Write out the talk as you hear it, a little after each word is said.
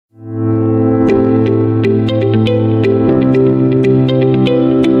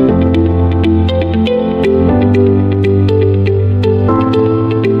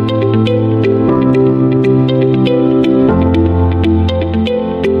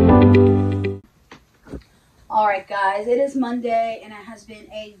guys. It is Monday and it has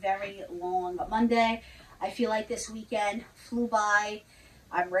been a very long Monday. I feel like this weekend flew by.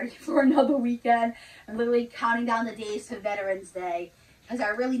 I'm ready for another weekend. I'm literally counting down the days to Veterans Day because I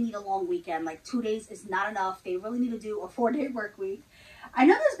really need a long weekend. Like 2 days is not enough. They really need to do a 4-day work week. I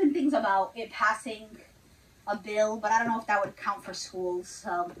know there's been things about it passing a bill, but I don't know if that would count for schools.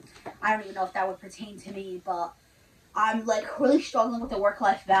 I don't even know if that would pertain to me, but I'm like really struggling with the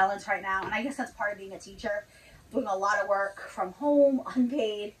work-life balance right now, and I guess that's part of being a teacher. Doing a lot of work from home,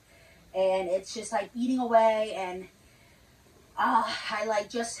 unpaid, and it's just like eating away. And I like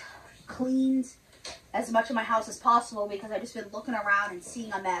just cleaned as much of my house as possible because I've just been looking around and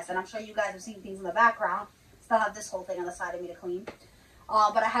seeing a mess. And I'm sure you guys have seen things in the background. Still have this whole thing on the side of me to clean.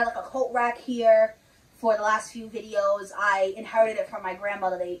 But I had like a coat rack here for the last few videos. I inherited it from my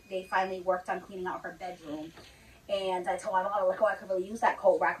grandmother. They finally worked on cleaning out her bedroom. And I told my mom, like, oh, I could really use that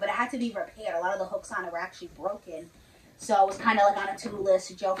coat rack. But it had to be repaired. A lot of the hooks on it were actually broken. So it was kind of like on a to-do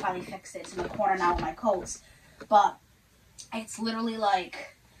list. Joe finally fixed it. It's in the corner now with my coats. But it's literally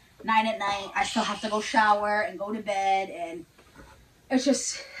like 9 at night. I still have to go shower and go to bed. And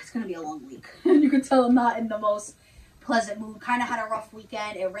it's going to be a long week. And you can tell I'm not in the most pleasant mood. Kind of had a rough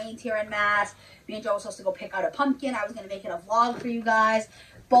weekend. It rained here in Mass. Me and Joe were supposed to go pick out a pumpkin. I was going to make it a vlog for you guys.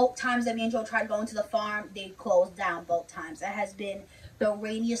 Both times that me and Joe tried going to the farm, they closed down both times. It has been the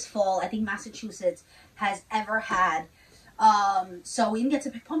rainiest fall I think Massachusetts has ever had. So we didn't get to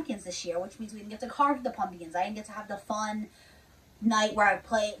pick pumpkins this year, which means we didn't get to carve the pumpkins. I didn't get to have the fun night where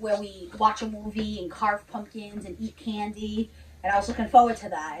we watch a movie and carve pumpkins and eat candy. And I was looking forward to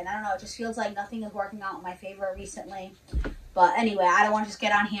that. And I don't know, it just feels like nothing is working out in my favor recently. But anyway, I don't want to just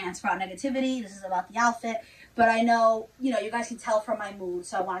get on here and sprout negativity. This is about the outfit. But I know, you guys can tell from my mood,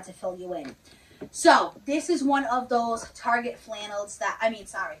 so I wanted to fill you in. So, this is one of those Target flannels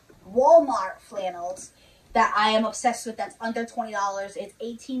Walmart flannels that I am obsessed with that's under $20. It's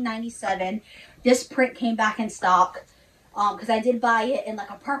 $18.97. This print came back in stock because I did buy it in like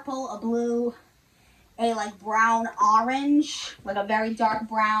a purple, a blue, a like brown orange, like a very dark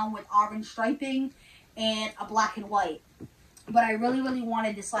brown with orange striping, and a black and white. But I really, really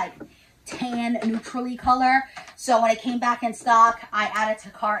wanted this like tan neutrally color, so when it came back in stock I added to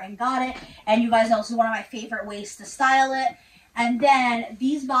cart and got it. And you guys know this is one of my favorite ways to style it. And then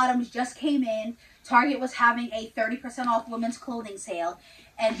these bottoms just came in. Target was having a 30% off women's clothing sale,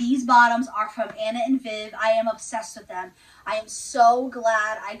 and these bottoms are from Anna and Viv. I am obsessed with them. I am so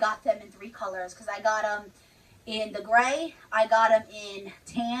glad I got them in 3 colors because I got them in the gray, I got them in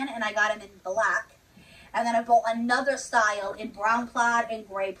tan, and I got them in black. And then I bought another style in brown plaid and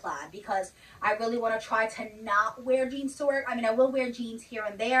gray plaid because I really want to try to not wear jeans to work. I mean, I will wear jeans here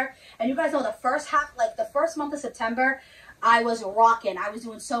and there. And you guys know the first month of September, I was rocking. I was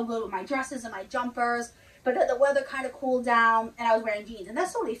doing so good with my dresses and my jumpers. But then the weather kind of cooled down and I was wearing jeans. And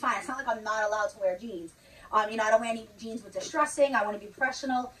that's totally fine. It's not like I'm not allowed to wear jeans. I don't wear any jeans with distressing. I want to be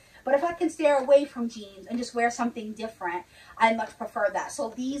professional. But if I can stay away from jeans and just wear something different, I much prefer that.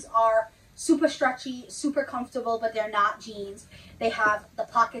 So these are super stretchy, super comfortable, but they're not jeans. They have the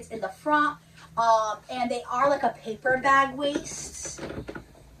pockets in the front, and they are like a paper bag waist.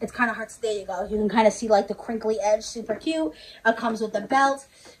 It's kind of hard to, there you go. You can kind of see like the crinkly edge, super cute. It comes with the belt.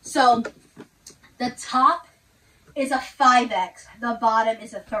 So the top is a 5X, the bottom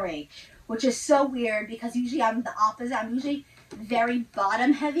is a 3, which is so weird because usually I'm the opposite. I'm usually very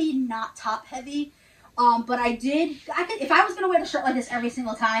bottom heavy, not top heavy. But if I was gonna wear the shirt like this every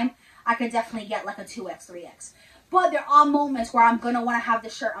single time, I could definitely get like a 2X, 3X. But there are moments where I'm going to want to have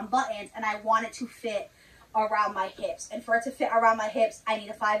the shirt unbuttoned and I want it to fit around my hips. And for it to fit around my hips, I need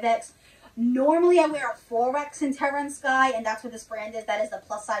a 5X. Normally I wear a 4X in Terra and Sky, and that's what this brand is. That is the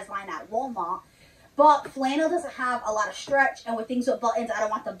plus size line at Walmart. But flannel doesn't have a lot of stretch, and with things with buttons, I don't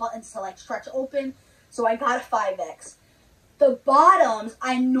want the buttons to like stretch open. So I got a 5X. The bottoms,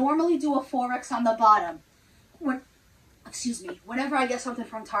 I normally do a 4X on the bottom. Whenever I get something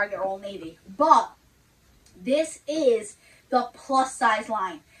from Target or Old Navy. But this is the plus size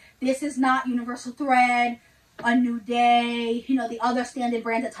line. This is not Universal Thread, A New Day, the other standard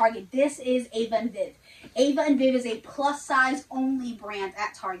brands at Target. This is Ava and Viv. Ava and Viv is a plus size only brand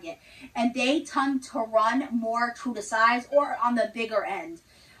at Target. And they tend to run more true to size or on the bigger end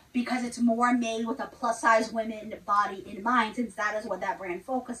because it's more made with a plus size women body in mind, since that is what that brand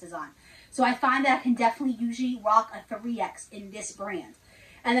focuses on. So I find that I can definitely usually rock a 3X in this brand.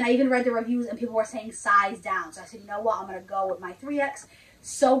 And then I even read the reviews and people were saying size down. So I said, you know what, I'm going to go with my 3X.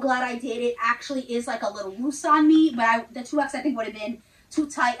 So glad I did. It actually is like a little loose on me, but the 2X I think would have been too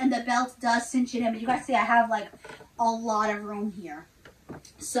tight, and the belt does cinch it in. But you guys see I have like a lot of room here.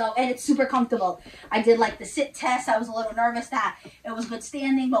 So, and it's super comfortable. I did like the sit test. I was a little nervous that it was good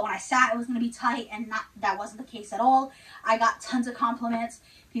standing, but when I sat, it was going to be tight, and that wasn't the case at all. I got tons of compliments.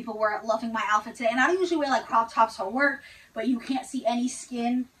 People were loving my outfit today, and I don't usually wear like crop tops for work, but you can't see any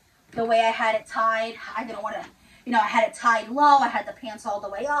skin the way I had it tied. I didn't want to, you know, I had it tied low. I had the pants all the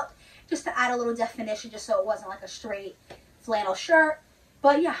way up just to add a little definition, just so it wasn't like a straight flannel shirt.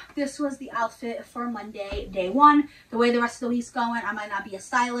 But yeah, this was the outfit for Monday, day one. The way the rest of the week's going, I might not be as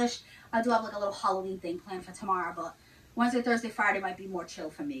stylish. I do have like a little Halloween thing planned for tomorrow, but Wednesday, Thursday, Friday might be more chill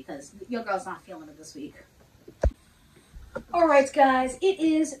for me because your girl's not feeling it this week. Alright guys, it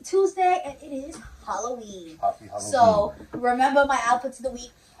is Tuesday and it is Halloween. Happy Halloween. So remember, my outfits of the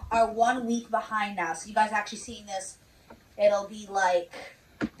week are 1 week behind now. So you guys actually seeing this, it'll be like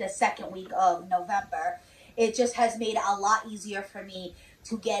the second week of November. It just has made it a lot easier for me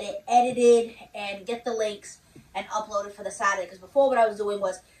to get it edited and get the links and uploaded for the Saturday. Because before, what I was doing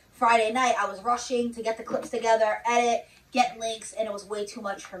was Friday night, I was rushing to get the clips together, edit, get links, and it was way too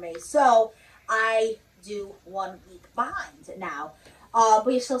much for me. So I do 1 week behind now. But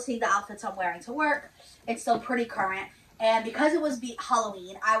you're still seeing the outfits I'm wearing to work. It's still pretty current. And because it was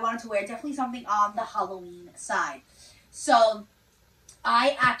Halloween, I wanted to wear definitely something on the Halloween side. So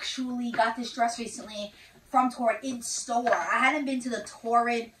I actually got this dress recently from Torrid in store. I hadn't been to the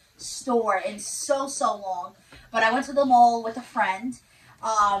Torrid store in so long, but I went to the mall with a friend.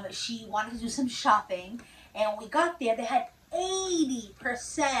 She wanted to do some shopping, and when we got there, they had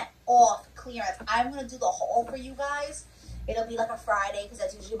 80% off clearance. I'm going to do the haul for you guys. It'll be like a Friday because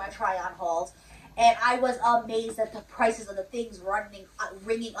that's usually my try-on hauls. And I was amazed at the prices of the things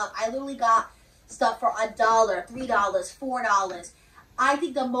ringing up. I literally got stuff for $1, $3, $4. I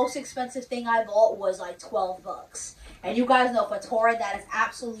think the most expensive thing I bought was like 12 bucks. And you guys know for Torrid, that is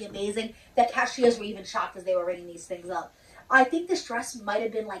absolutely amazing. The cashiers were even shocked as they were ringing these things up. I think this dress might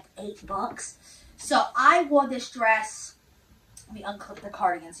have been like 8 bucks. So I wore this dress. Let me unclip the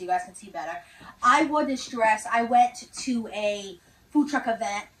cardigan so you guys can see better. I wore this dress. I went to a food truck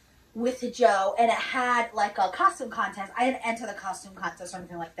event with Joe, and it had like a costume contest. I didn't enter the costume contest or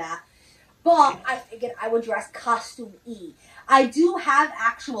anything like that. But I figured I would dress costume-y. I do have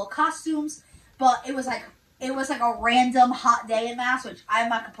actual costumes, but it was like a random hot day in Mass, which I'm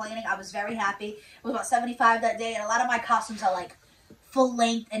not complaining. I was very happy. It was about 75 that day, and a lot of my costumes are like full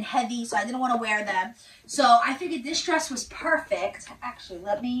length and heavy, so I didn't want to wear them. So I figured this dress was perfect. Actually,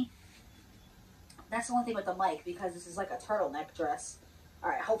 that's the one thing with the mic, because this is like a turtleneck dress. All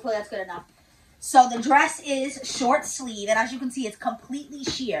right, hopefully that's good enough. So the dress is short sleeve, and as you can see, it's completely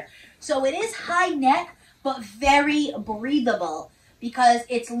sheer. So it is high neck, but very breathable, because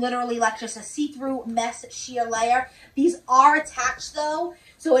it's literally like just a see-through mesh sheer layer. These are attached though,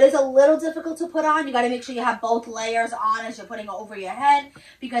 so it is a little difficult to put on. You got to make sure you have both layers on as you're putting it over your head,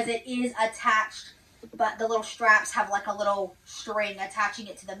 because it is attached, but the little straps have like a little string attaching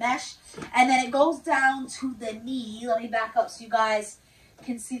it to the mesh. And then it goes down to the knee. Let me back up so you guys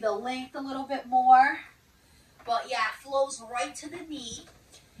can see the length a little bit more. But yeah, it flows right to the knee.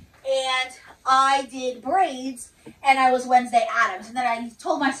 And I did braids, and I was Wednesday Addams. And then I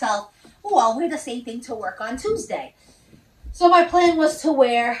told myself, oh, I'll wear the same thing to work on Tuesday. So my plan was to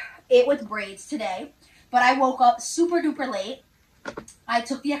wear it with braids today. But I woke up super duper late. I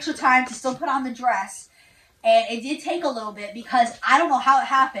took the extra time to still put on the dress. And it did take a little bit, because I don't know how it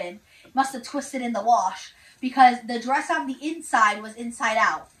happened. It must have twisted in the wash, because the dress on the inside was inside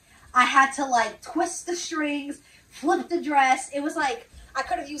out. I had to like twist the strings, flip the dress. It was like, I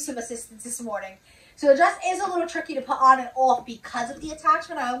could have used some assistance this morning. So the dress is a little tricky to put on and off because of the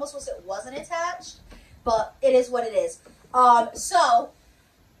attachment. I almost wish it wasn't attached, but it is what it is. So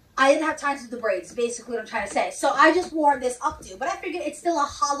I didn't have time to do the braids, basically what I'm trying to say. So I just wore this updo, but I figured it's still a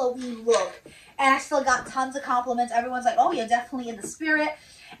Halloween look. And I still got tons of compliments. Everyone's like, oh, you're definitely in the spirit.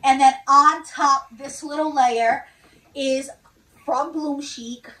 And then on top, this little layer is from Bloom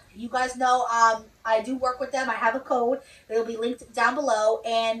Chic. You guys know I do work with them. I have a code. It'll be linked down below.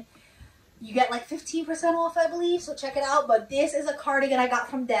 And you get like 15% off, I believe. So check it out. But this is a cardigan I got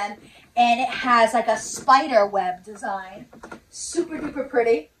from them. And it has like a spider web design. Super duper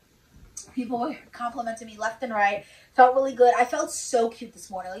pretty. People were complimenting me left and right. Felt really good. I felt so cute this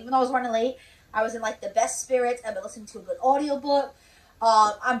morning. Even though I was running late, I was in like the best spirits. I've been listening to a good audiobook.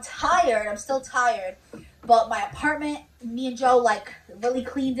 I'm tired. I'm still tired. But my apartment, me and Joe, like, really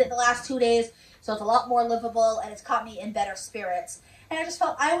cleaned it the last 2 days. So it's a lot more livable, and it's caught me in better spirits. And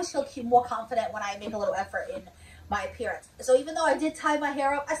I always feel more confident when I make a little effort in my appearance. So even though I did tie my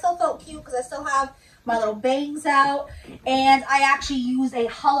hair up, I still felt cute because I still have my little bangs out. And I actually used a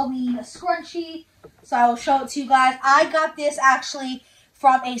Halloween scrunchie. So I will show it to you guys. I got this actually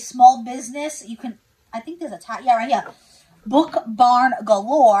from a small business. You can, I think there's a tag, yeah, right here. Book Barn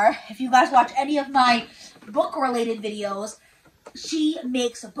Galore. If you guys watch any of my book-related videos, she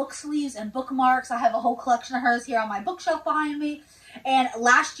makes book sleeves and bookmarks. I have a whole collection of hers here on my bookshelf behind me. And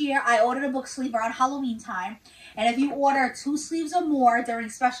last year, I ordered a book sleeve around Halloween time. And if you order 2 sleeves or more during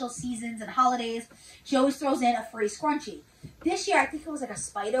special seasons and holidays, she always throws in a free scrunchie. This year, I think it was like a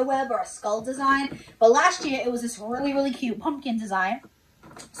spider web or a skull design. But last year, it was this really, really cute pumpkin design.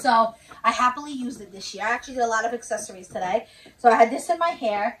 So I happily used it this year. I actually did a lot of accessories today. So I had this in my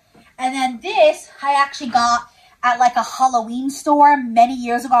hair. And then this, I actually got at like a Halloween store many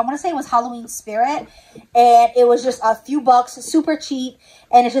years ago. I want to say it was Halloween Spirit. And it was just a few bucks, super cheap.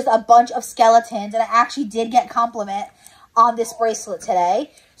 And it's just a bunch of skeletons. And I actually did get compliment on this bracelet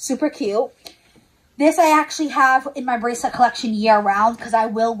today. Super cute. This I actually have in my bracelet collection year-round because I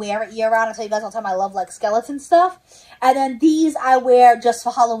will wear it year-round. I tell you guys all the time I love like skeleton stuff. And then these I wear just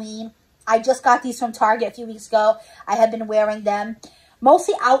for Halloween. I just got these from Target a few weeks ago. I have been wearing them.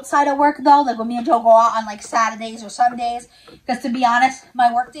 Mostly outside of work though, like when me and Joe go out on like Saturdays or Sundays. Because to be honest,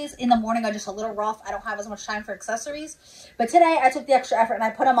 my work days in the morning are just a little rough. I don't have as much time for accessories. But today I took the extra effort and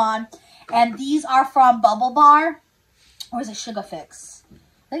I put them on. And these are from Bubble Bar. Or is it Sugar Fix?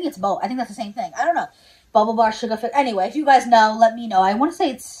 I think it's both. I think that's the same thing. I don't know. Bubble Bar, Sugar Fix. Anyway, if you guys know, let me know. I want to say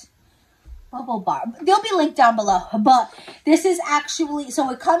it's Bubble Bar. They'll be linked down below. But this is actually, so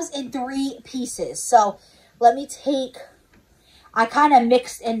it comes in 3 pieces. So let me take, I kind of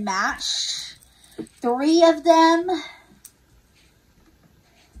mixed and matched 3 of them.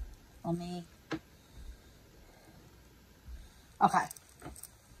 Let me, okay.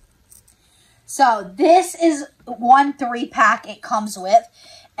 So this is 1 3-pack it comes with.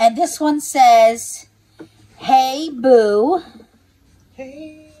 And this one says, Hey Boo.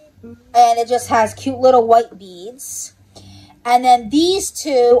 Hey Boo. And it just has cute little white beads. And then these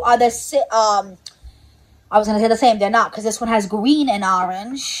 2 are the, I was going to say the same. They're not, because this one has green and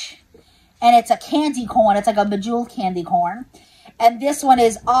orange. And it's a candy corn. It's like a bejeweled candy corn. And this one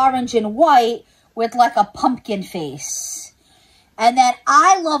is orange and white with like a pumpkin face. And then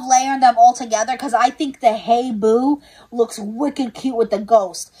I love layering them all together because I think the Hey Boo looks wicked cute with the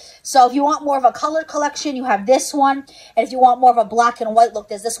ghost. So if you want more of a colored collection, you have this one. And if you want more of a black and white look,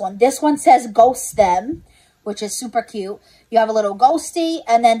 there's this one. This one says Ghost Them, which is super cute. You have a little ghosty,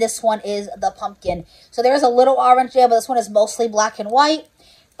 and then this one is the pumpkin. So there's a little orange there, but this one is mostly black and white.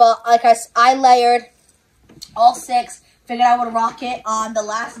 But like I layered all 6. Figured I would rock it on the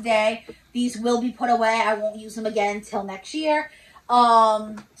last day. These will be put away. I won't use them again until next year.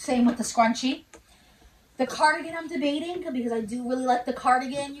 Same with the scrunchie. The cardigan I'm debating because I do really like the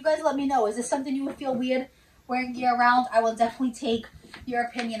cardigan. You guys let me know. Is this something you would feel weird wearing year-round? I will definitely take your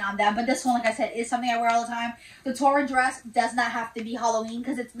opinion on that. But this one, like I said, is something I wear all the time. The Torah dress does not have to be Halloween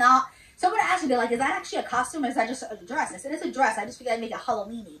because it's not. Someone asked me, they're like, is that actually a costume or is that just a dress? I said, it's a dress. I just figured I'd make it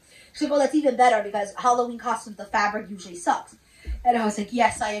Halloween-y. She's like, well, that's even better because Halloween costumes, the fabric usually sucks. And I was like,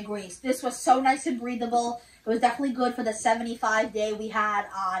 yes, I agree. This was so nice and breathable. It was definitely good for the 75 day we had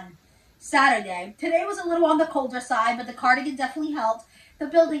on Saturday. Today was a little on the colder side, but the cardigan definitely helped. The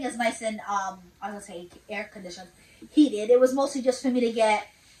building is nice and, I was going to say air conditioned, heated. It was mostly just for me to get,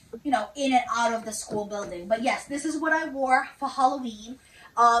 you know, in and out of the school building. But yes, this is what I wore for Halloween.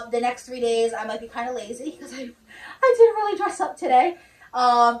 The next 3 days, I might be kind of lazy because I didn't really dress up today. But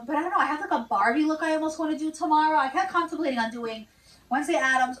I don't know. I have like a Barbie look I almost want to do tomorrow. I kept contemplating on doing Wednesday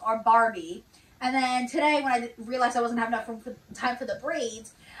Addams or Barbie. And then today when I realized I wasn't having enough time for the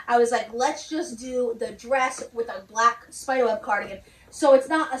braids, I was like, let's just do the dress with a black spiderweb cardigan. So it's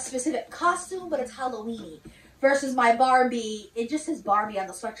not a specific costume, but it's Halloween-y. Versus my Barbie, it just says Barbie on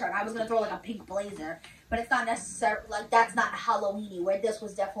the sweatshirt. And I was going to throw like a pink blazer. But it's not necessarily, like that's not Halloween-y. Where this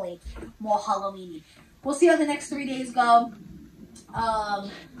was definitely more Halloween-y. We'll see how the next 3 days go.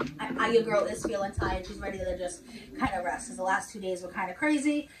 Your girl is feeling tired. She's ready to just kind of rest because the last 2 days were kind of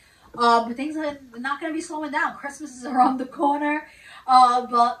crazy. But things are not going to be slowing down. Christmas is around the corner.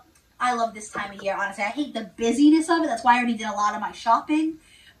 But I love this time of year, honestly. I hate the busyness of it. That's why I already did a lot of my shopping.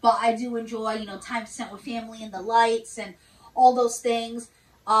 But I do enjoy, you know, time spent with family and the lights and all those things.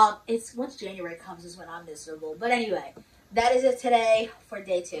 It's once January comes is when I'm miserable. But anyway, that is it today for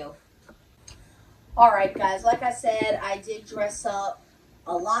day 2. Alright guys, like I said, I did dress up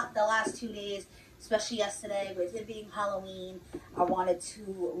a lot the last 2 days, especially yesterday, with it being Halloween. I wanted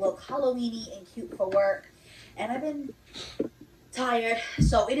to look Halloween-y and cute for work, and I've been tired,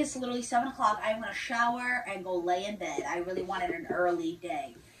 so it is literally 7 o'clock. I'm going to shower and go lay in bed. I really wanted an early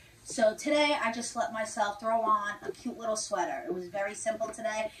day. So today I just let myself throw on a cute little sweater. It was very simple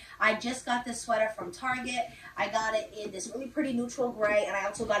today. I just got this sweater from Target. I got it in this really pretty neutral gray, and I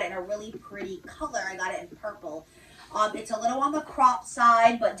also got it in a really pretty color. I got it in purple. It's a little on the crop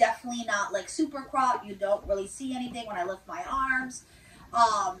side, but definitely not like super crop. You don't really see anything when I lift my arms.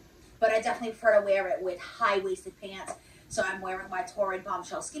 But I definitely prefer to wear it with high-waisted pants. So I'm wearing my Torrid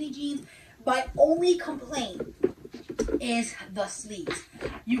Bombshell skinny jeans. My only complaint is the sleeves.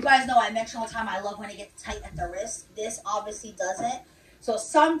 You guys know I mention all the time I love when it gets tight at the wrist. This obviously doesn't. So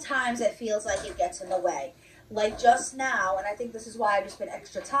sometimes it feels like it gets in the way. Like just now, and I think this is why I've just been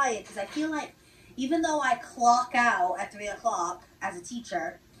extra tired, because I feel like even though I clock out at 3 o'clock as a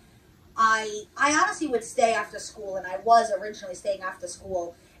teacher, I honestly would stay after school, and I was originally staying after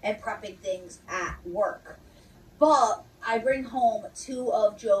school and prepping things at work. But I bring home 2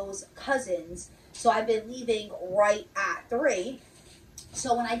 of Joe's cousins, so I've been leaving right at 3.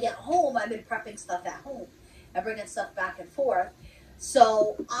 So when I get home, I've been prepping stuff at home and bringing stuff back and forth.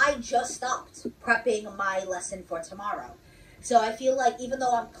 So I just stopped prepping my lesson for tomorrow. So I feel like even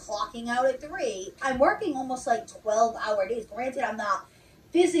though I'm clocking out at 3, I'm working almost like 12-hour days. Granted, I'm not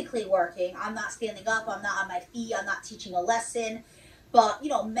physically working. I'm not standing up. I'm not on my feet. I'm not teaching a lesson. But, you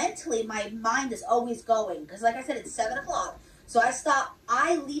know, mentally, my mind is always going. Because like I said, it's 7 o'clock. So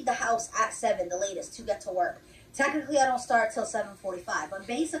I leave the house at 7, the latest, to get to work. Technically, I don't start till 7:45. But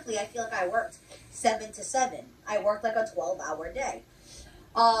basically, I feel like I worked 7 to 7. I worked like a 12-hour day.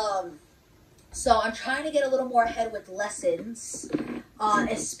 So I'm trying to get a little more ahead with lessons.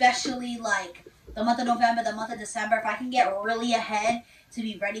 Especially like the month of November, the month of December. If I can get really ahead to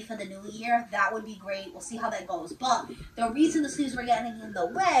be ready for the new year, that would be great. We'll see how that goes. But the reason the sleeves were getting in the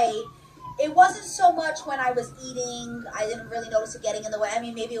way, it wasn't so much when I was eating. I didn't really notice it getting in the way. I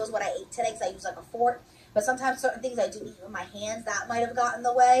mean, maybe it was what I ate today because I use like a fork. But sometimes certain things I do eat with my hands, that might have gotten in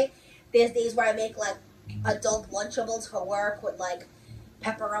the way. There's days where I make like adult Lunchables for work with like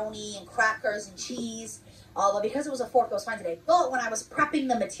pepperoni and crackers and cheese. But because it was a fork, it was fine today. But when I was prepping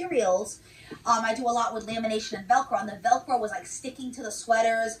the materials, I do a lot with lamination and Velcro, and the Velcro was like sticking to the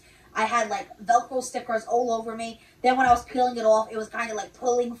sweaters. I had like Velcro stickers all over me. Then when I was peeling it off, it was kind of like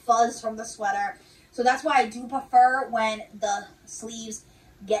pulling fuzz from the sweater. So that's why I do prefer when the sleeves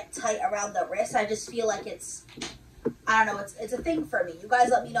get tight around the wrist. I just feel like it's, I don't know, it's a thing for me. You guys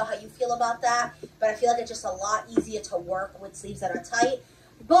let me know how you feel about that. But I feel like it's just a lot easier to work with sleeves that are tight.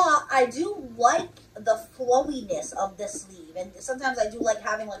 But I do like the flowiness of the sleeve. And sometimes I do like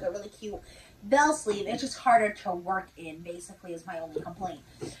having like a really cute bell sleeve. It's just harder to work in, basically, is my only complaint.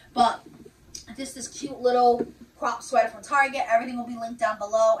 But this cute little crop sweater from Target. Everything will be linked down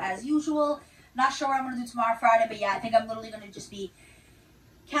below as usual. Not sure what I'm going to do tomorrow, Friday. But yeah, I think I'm literally going to just be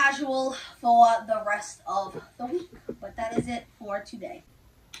casual for the rest of the week. But that is it for today.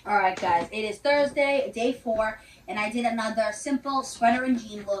 Alright guys, it is Thursday, day 4, and I did another simple sweater and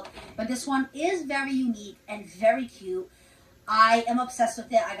jean look, but this one is very unique and very cute. I am obsessed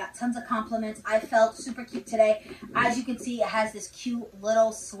with it. I got tons of compliments. I felt super cute today. As you can see, it has this cute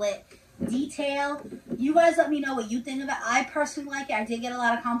little slit detail. You guys let me know what you think of it. I personally like it. I did get a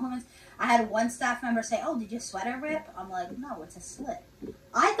lot of compliments. I had one staff member say, "Oh, did your sweater rip?" I'm like, "No, it's a slit."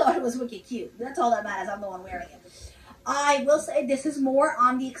 I thought it was wicked cute. That's all that matters. I'm the one wearing it. I will say this is more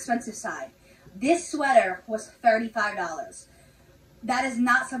on the expensive side. This sweater was $35. That is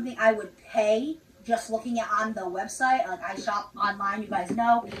not something I would pay just looking at on the website. Like, I shop online, you guys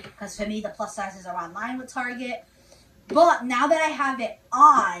know, because for me the plus sizes are online with Target. But now that I have it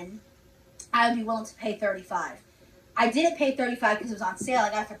on, I would be willing to pay $35. I didn't pay $35 because it was on sale. I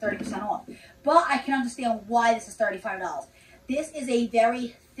got it for 30% off. But I can understand why this is $35. This is a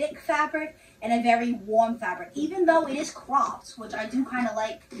very thick fabric and a very warm fabric. Even though it is cropped, which I do kind of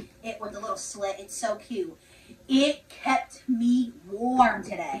like it with the little slit. It's so cute. It kept me warm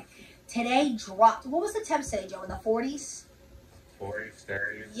today. Today dropped. What was the temp today, Joe? In the 40s? 40s,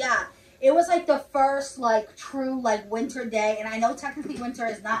 30s. Yeah. It was like the first like true like winter day. And I know technically winter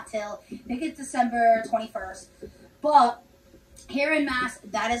is not till, I think it's December 21st. But here in Mass,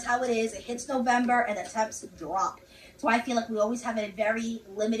 that is how it is. It hits November and the temps drop. So I feel like we always have a very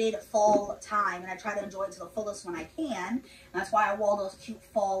limited fall time, and I try to enjoy it to the fullest when I can. And that's why I wore those cute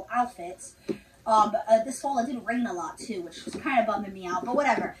fall outfits. But this fall it did rain a lot too, which was kind of bumming me out. But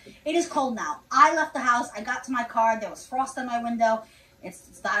whatever. It is cold now. I left the house. I got to my car. There was frost on my window. It's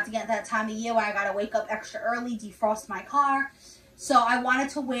starting to get that time of year where I got to wake up extra early, defrost my car. So I wanted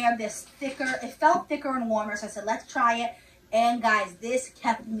to wear this thicker. It felt thicker and warmer, so I said, let's try it. And guys, this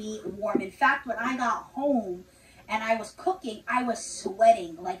kept me warm. In fact, when I got home and I was cooking, I was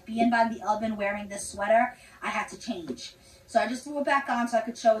sweating. Like being by the oven wearing this sweater, I had to change. So I just threw it back on so I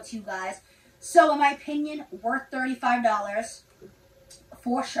could show it to you guys. So in my opinion, worth $35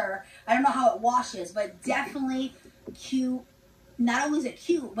 for sure. I don't know how it washes, but definitely cute. Not only is it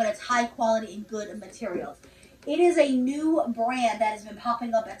cute, but it's high quality and good materials. It is a new brand that has been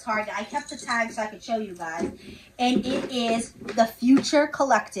popping up at Target. I kept the tag so I could show you guys. And it is the Future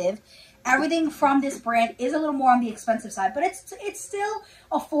Collective. Everything from this brand is a little more on the expensive side, but it's still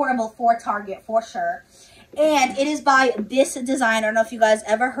affordable for Target for sure. And it is by this designer. I don't know if you guys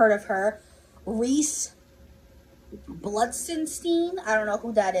ever heard of her. Reese Bloodstenstein. I don't know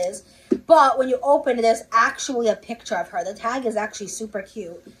who that is. But when you open it, there's actually a picture of her. The tag is actually super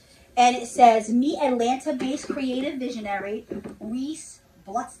cute. And it says, meet Atlanta-based creative visionary Reese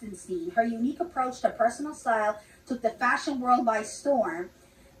Bloodstenstein. Her unique approach to personal style took the fashion world by storm,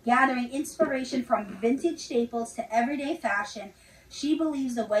 gathering inspiration from vintage staples to everyday fashion. She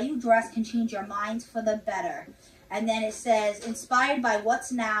believes the way you dress can change your mind for the better. And then it says, inspired by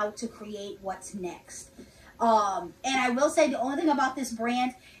what's now to create what's next. And I will say the only thing about this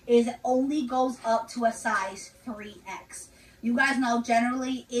brand is it only goes up to a size 3X. You guys know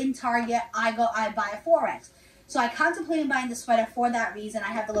generally in Target, I buy a 4X. So I contemplated buying the sweater for that reason. I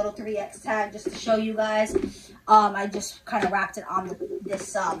have the little 3X tag just to show you guys. I just kind of wrapped it on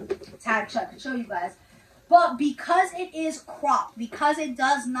this tag so I could show you guys. But because it is cropped, because it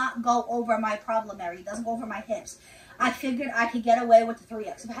does not go over my problem area, it doesn't go over my hips, I figured I could get away with the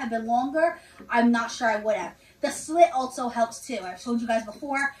 3X. If it had been longer, I'm not sure I would have. The slit also helps too. I've told you guys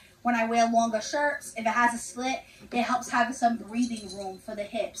before, when I wear longer shirts, if it has a slit, it helps have some breathing room for the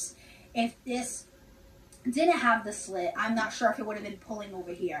hips. If this didn't have the slit, I'm not sure if it would have been pulling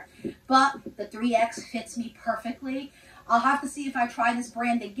over here. But the 3X fits me perfectly. I'll have to see if I try this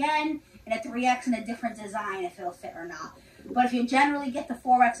brand again in a 3X in a different design, if it'll fit or not. But if you generally get the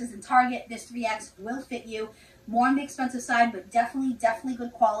 4Xs in Target, this 3X will fit you. More on the expensive side, but definitely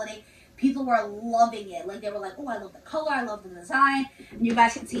good quality. People were loving it. Like, they were like, oh, I love the color, I love the design. And you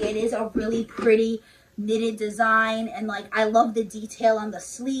guys can see it is a really pretty knitted design. And, like, I love the detail on the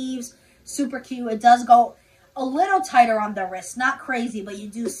sleeves. Super cute. It does go a little tighter on the wrist. Not crazy, but you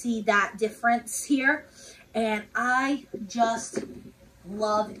do see that difference here. And I just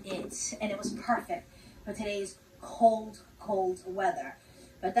love it. And it was perfect for today's cold weather.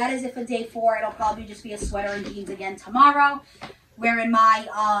 But that is it for day 4. It'll probably just be a sweater and jeans again tomorrow. Wearing my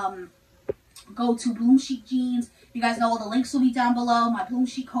go-to Bloom Chic jeans. You guys know all the links will be down below. My Bloom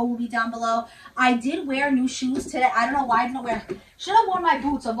Chic code will be down below. I did wear new shoes today. I don't know why I didn't wear. Should have worn my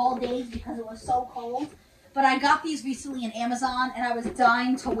boots of all days because it was so cold. But I got these recently on Amazon and I was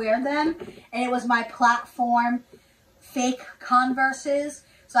dying to wear them. And it was my platform fake Converses.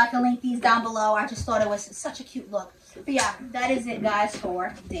 So I can link these down below. I just thought it was such a cute look. But yeah, that is it, guys,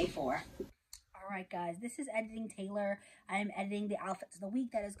 for day 4. All right, guys, this is Editing Taylor. I am editing the outfits of the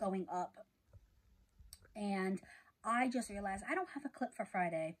week that is going up. And I just realized I don't have a clip for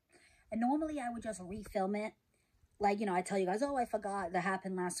Friday. And normally I would just refilm it. Like, you know, I tell you guys, oh, I forgot that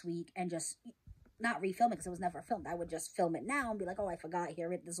happened last week. And just not refilm it because it was never filmed. I would just film it now and be like, oh, I forgot. Here,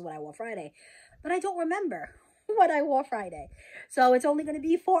 this is what I wore Friday. But I don't remember what I wore Friday. So it's only going to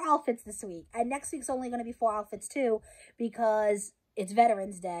be 4 outfits this week. And next week's only going to be 4 outfits too because it's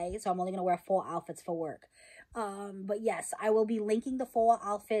Veterans Day. So I'm only going to wear 4 outfits for work. But yes, I will be linking the 4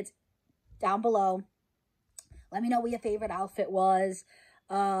 outfits down below. Let me know what your favorite outfit was.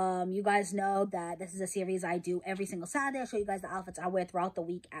 You guys know that this is a series I do every single Saturday. I'll show you guys the outfits I wear throughout the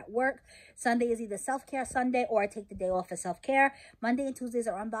week at work. Sunday is either self-care Sunday or I take the day off for self-care. Monday and Tuesdays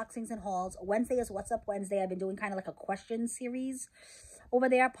are unboxings and hauls. Wednesday is What's Up Wednesday. I've been doing kind of like a question series over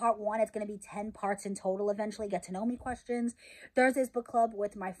there. Part 1, it's going to be 10 parts in total eventually. Get to know me questions. Thursday's book club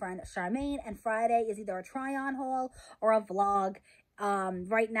with my friend Charmaine. And Friday is either a try-on haul or a vlog.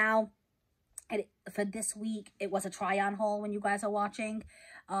 Right now, for this week, it was a try-on haul when you guys are watching.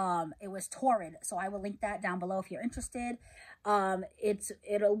 It was Torrid, so I will link that down below if you're interested.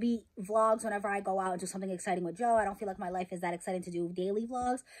 It'll be vlogs whenever I go out and do something exciting with Joe. I don't feel like my life is that exciting to do daily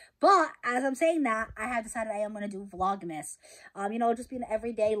vlogs, but as I'm saying that, I have decided I am going to do Vlogmas. You know, just be an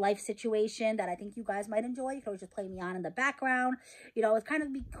everyday life situation that I think you guys might enjoy. You can always just play me on in the background. You know, it's kind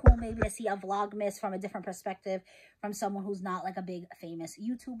of be cool maybe to see a Vlogmas from a different perspective from someone who's not like a big famous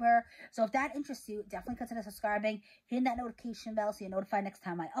YouTuber. So if that interests you, definitely consider subscribing, hitting that notification bell so you're notified next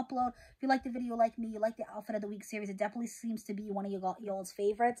time I upload. If you like the video like me, you like the outfit of the week series, it definitely seems to be one of y'all's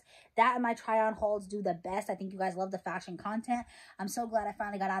favorites. That and my try-on hauls do the best. I think you guys love the fashion content. I'm so glad I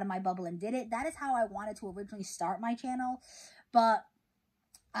finally got out of my bubble and did it. That is how I wanted to originally start my channel. But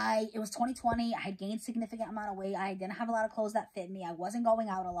It was 2020. I had gained significant amount of weight. I didn't have a lot of clothes that fit me. I wasn't going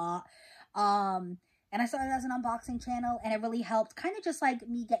out a lot. And I started as an unboxing channel, and it really helped kind of just like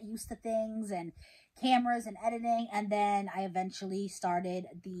me get used to things and cameras and editing. And then I eventually started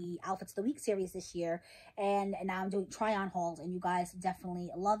the Outfits of the Week series this year, and now I'm doing try-on hauls, and you guys definitely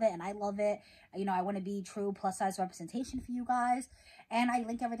love it, and I love it. You know, I want to be true plus-size representation for you guys, and I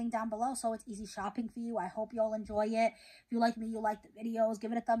link everything down below, so it's easy shopping for you. I hope you all enjoy it. If you like me, you like the videos,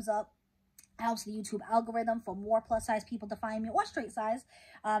 give it a thumbs up. Helps the YouTube algorithm for more plus size people to find me, or straight size.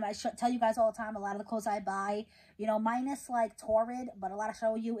 I tell you guys all the time, a lot of the clothes I buy, you know, minus like Torrid, but a lot of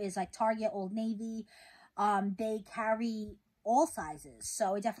show you is like Target, Old Navy. They carry all sizes,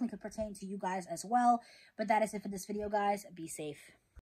 so it definitely could pertain to you guys as well. But that is it for this video, guys. Be safe.